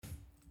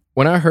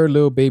When I heard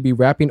Lil Baby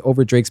rapping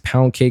over Drake's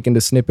Pound Cake in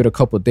the snippet a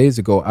couple days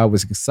ago, I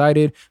was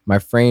excited. My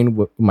brain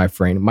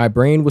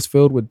was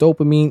filled with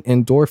dopamine,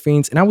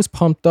 endorphins, and I was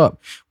pumped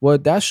up.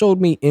 What that showed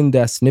me in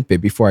that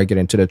snippet before I get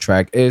into the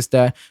track is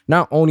that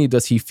not only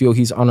does he feel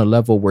he's on a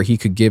level where he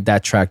could give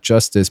that track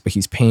justice, but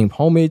he's paying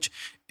homage,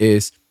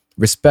 is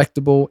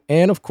respectable,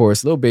 and of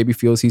course, Lil Baby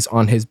feels he's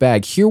on his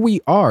bag. Here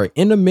we are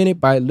in a minute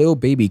by Lil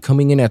Baby,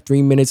 coming in at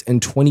 3 minutes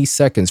and 20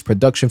 seconds.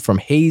 Production from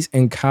Hayes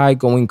and Kai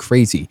going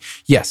crazy.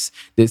 Yes,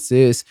 this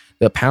is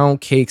the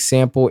Pound Cake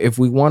sample. If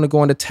we want to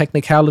go into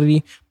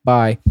technicality,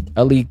 by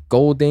Ellie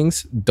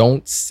Goulding's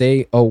Don't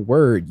Say a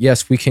Word.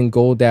 Yes, we can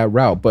go that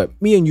route, but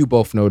me and you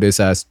both know this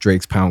as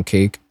Drake's Pound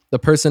Cake. The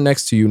person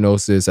next to you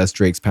knows this as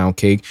Drake's Pound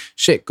Cake.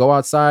 Shit, go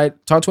outside,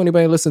 talk to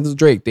anybody who listens to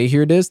Drake. They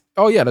hear this.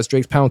 Oh yeah, that's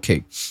Drake's Pound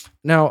Cake.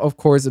 Now, of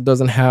course, it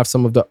doesn't have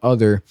some of the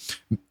other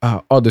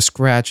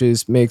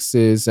scratches,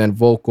 mixes, and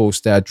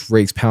vocals that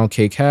Drake's Pound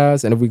Cake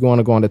has. And if we want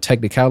to go on the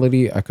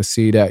technicality, I could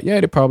see that, yeah,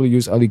 they probably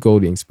use Ellie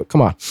Goulding's. But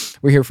come on,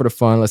 we're here for the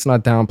fun. Let's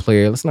not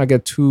downplay it. Let's not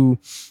get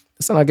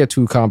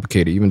too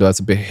complicated, even though that's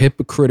a bit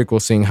hypocritical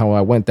seeing how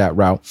I went that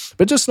route.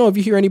 But just know if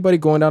you hear anybody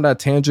going down that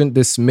tangent,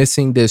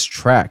 dismissing this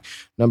track,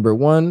 number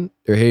one,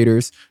 they're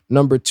haters.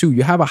 Number two,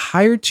 you have a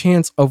higher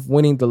chance of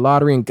winning the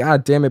lottery. And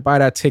God damn it, buy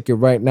that ticket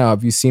right now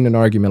if you've seen an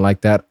argument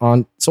like that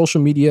on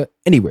social media,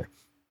 anywhere.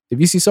 If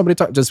you see somebody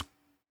talk, just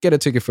get a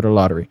ticket for the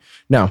lottery.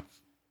 Now,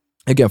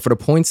 again, for the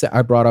points that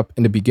I brought up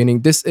in the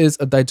beginning, this is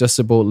a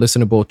digestible,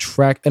 listenable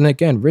track. And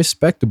again,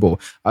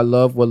 respectable. I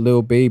love what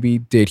Lil Baby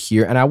did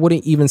here. And I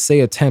wouldn't even say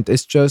attempt.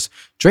 It's just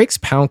Drake's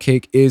Pound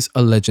Cake is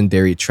a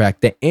legendary track.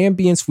 The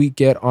ambience we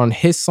get on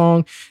his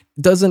song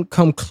doesn't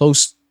come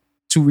close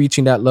to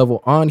reaching that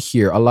level on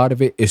here. A lot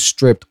of it is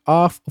stripped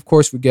off. Of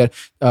course, we get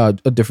a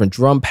different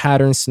drum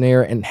pattern,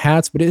 snare, and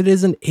hats, but it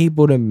isn't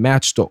able to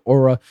match the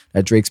aura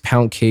that Drake's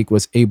Pound Cake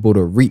was able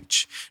to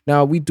reach.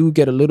 Now, we do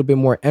get a little bit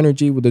more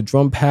energy with the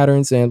drum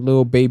patterns and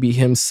Lil Baby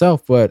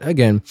himself, but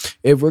again,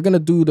 if we're going to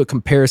do the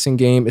comparison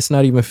game, it's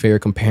not even fair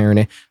comparing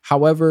it.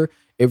 However,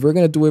 if we're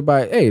going to do it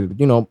by, hey,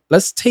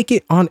 let's take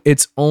it on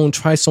its own.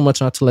 Try so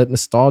much not to let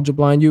nostalgia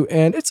blind you.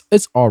 And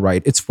it's all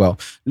right. It's well.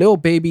 Lil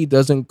Baby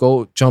doesn't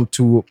go jump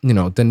to,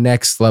 the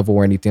next level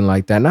or anything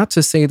like that. Not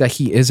to say that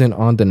he isn't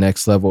on the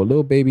next level.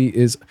 Lil Baby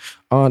is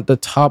on the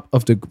top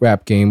of the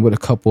rap game with a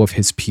couple of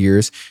his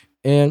peers.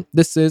 And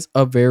this is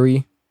a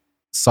very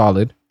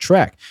solid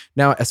track.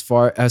 Now, as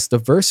far as the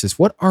verses,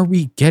 what are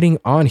we getting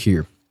on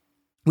here?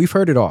 We've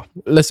heard it all.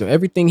 Listen,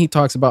 everything he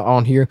talks about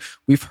on here,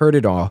 we've heard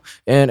it all.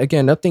 And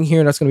again, nothing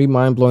here that's going to be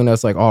mind-blowing.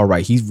 That's like, all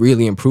right, he's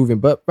really improving.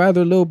 But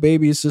rather, Lil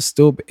Baby is just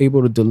still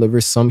able to deliver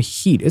some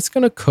heat. It's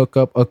going to cook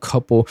up a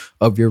couple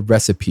of your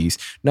recipes.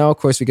 Now, of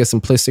course, we get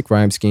simplistic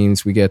rhyme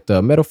schemes. We get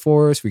the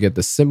metaphors. We get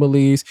the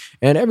similes.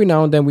 And every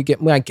now and then,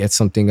 might get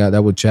something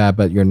that will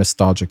jab at your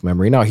nostalgic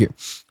memory. Now here,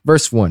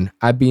 verse 1,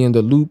 I be in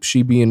the loop,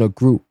 she be in a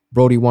group.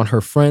 Brody want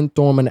her friend,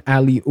 throw him an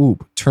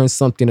alley-oop. Turn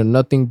something to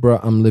nothing, bruh,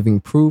 I'm living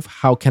proof.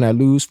 How can I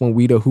lose when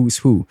we the who's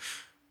who?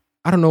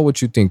 I don't know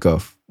what you think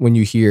of when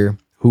you hear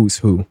who's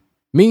who.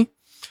 Me?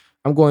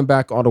 I'm going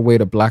back all the way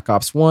to Black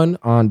Ops 1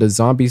 on the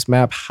Zombies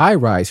map. High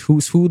Rise,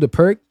 who's who, the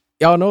perk?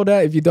 Y'all know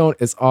that? If you don't,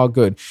 it's all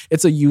good.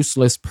 It's a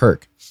useless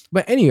perk.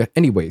 But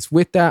anyways,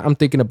 with that, I'm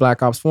thinking of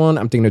Black Ops 1.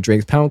 I'm thinking of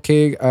Drake's Pound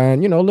Cake.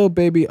 And, Lil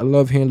Baby, I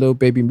love hearing Lil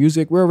Baby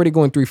music. We're already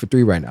going 3 for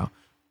 3 right now.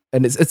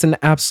 And it's an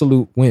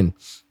absolute win.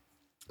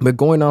 But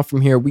going on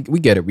from here, we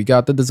get it. We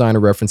got the designer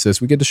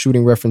references. We get the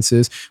shooting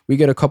references. We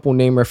get a couple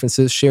name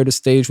references. Share the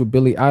stage with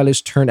Billie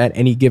Eilish. Turn at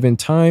any given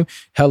time.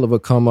 Hell of a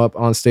come up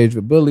on stage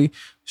with Billie.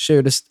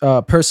 Share this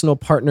personal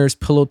partners.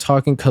 Pillow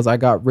talking because I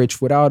got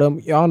rich without them.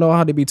 Y'all know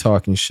how they be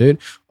talking shit.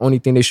 Only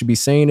thing they should be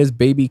saying is,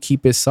 baby,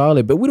 keep it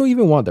solid. But we don't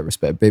even want that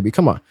respect, baby.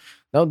 Come on.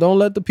 Now, don't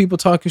let the people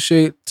talking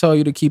shit tell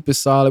you to keep it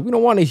solid. We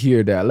don't want to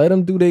hear that. Let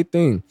them do their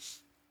thing.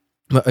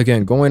 But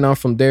again, going on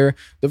from there,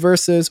 the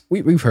verses,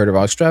 we've heard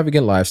about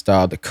extravagant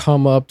lifestyle, the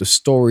come up, the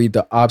story,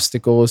 the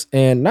obstacles,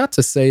 and not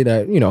to say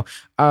that,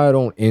 I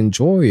don't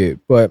enjoy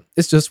it, but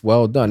it's just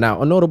well done.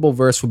 Now, a notable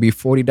verse would be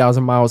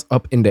 40,000 miles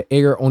up in the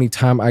air. Only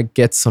time I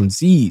get some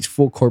Z's,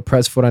 full court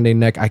press, foot on their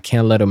neck. I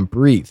can't let them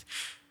breathe.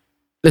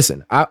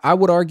 Listen, I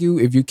would argue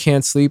if you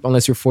can't sleep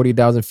unless you're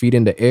 40,000 feet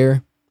in the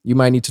air, you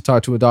might need to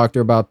talk to a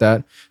doctor about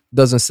that.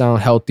 Doesn't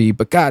sound healthy,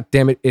 but god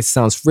damn it, it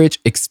sounds rich,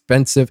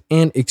 expensive,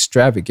 and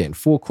extravagant.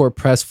 Full court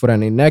press, foot on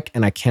their neck,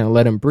 and I can't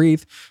let him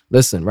breathe.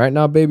 Listen, right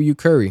now, baby, you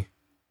Curry.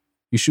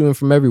 You shooting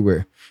from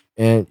everywhere.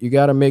 And you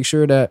got to make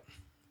sure that,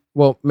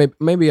 well,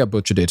 maybe I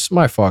butchered it. It's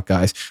my fault,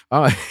 guys.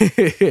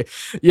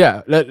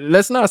 Yeah,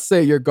 let's not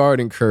say you're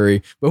guarding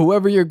Curry, but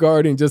whoever you're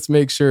guarding, just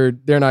make sure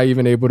they're not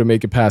even able to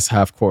make it past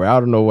half court. I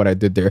don't know what I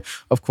did there.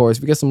 Of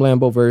course, we get some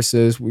Lambo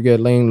verses. We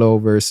get Lane Low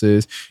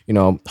verses,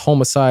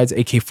 homicides,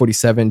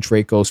 AK-47,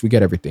 Dracos. We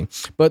get everything.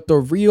 But the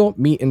real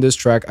meat in this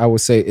track, I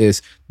would say,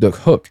 is the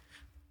hook.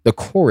 The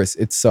chorus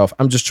itself.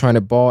 I'm just trying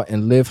to ball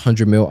and live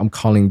 100 mil. I'm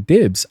calling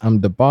dibs.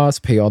 I'm the boss,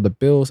 pay all the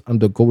bills. I'm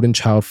the golden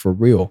child for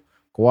real.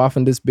 go off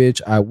on this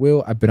bitch, I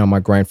will. I've been on my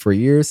grind for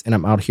years and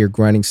I'm out here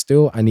grinding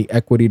still. I need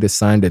equity to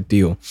sign the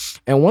deal.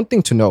 And one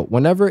thing to note,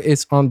 whenever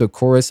it's on the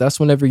chorus, that's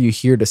whenever you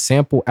hear the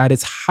sample at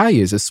its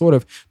highest. It sort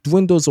of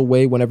dwindles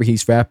away whenever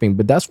he's rapping,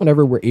 but that's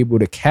whenever we're able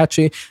to catch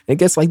it. And it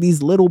gets like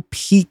these little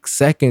peak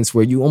seconds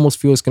where you almost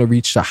feel it's going to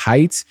reach the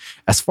heights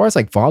as far as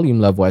like volume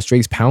level as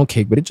Drake's Pound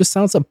Cake, but it just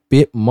sounds a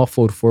bit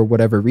muffled for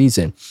whatever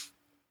reason.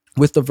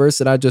 With the verse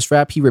that I just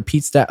rapped, he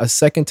repeats that a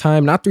second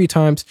time, not 3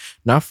 times,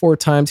 not 4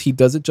 times. He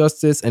does it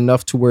justice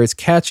enough to where it's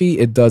catchy.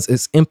 It does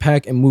its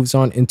impact and moves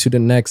on into the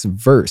next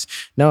verse.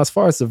 Now, as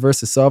far as the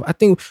verse itself, I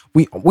think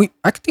we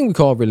can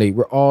all relate.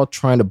 We're all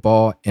trying to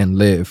ball and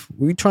live.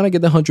 We're trying to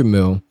get the 100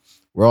 mil.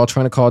 We're all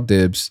trying to call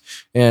dibs.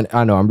 And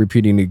I know I'm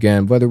repeating it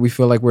again, whether we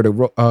feel like we're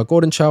the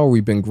golden child or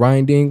we've been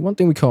grinding, one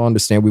thing we can all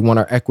understand, we want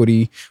our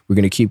equity. We're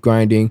going to keep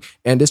grinding.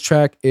 And this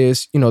track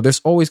is,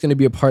 there's always going to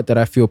be a part that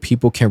I feel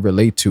people can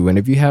relate to. And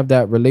if you have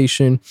that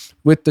relation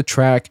with the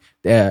track,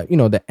 that,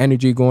 the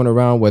energy going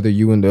around, whether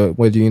you're in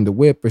the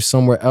whip or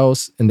somewhere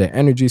else and the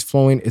energy is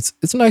flowing,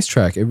 it's a nice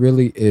track. It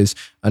really is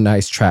a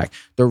nice track.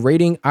 The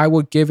rating I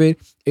would give it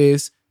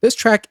is, this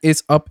track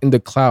is up in the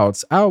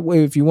clouds.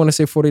 If you want to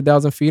say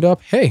 40,000 feet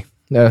up, hey,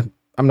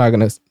 I'm not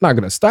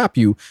gonna stop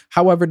you.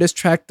 However, this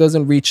track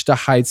doesn't reach the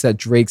heights that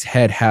Drake's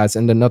Head has,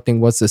 and the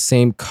Nothing Was the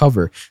Same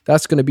cover.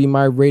 That's gonna be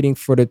my rating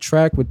for the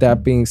track. With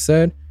that being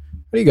said,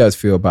 what do you guys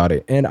feel about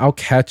it? And I'll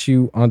catch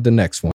you on the next one.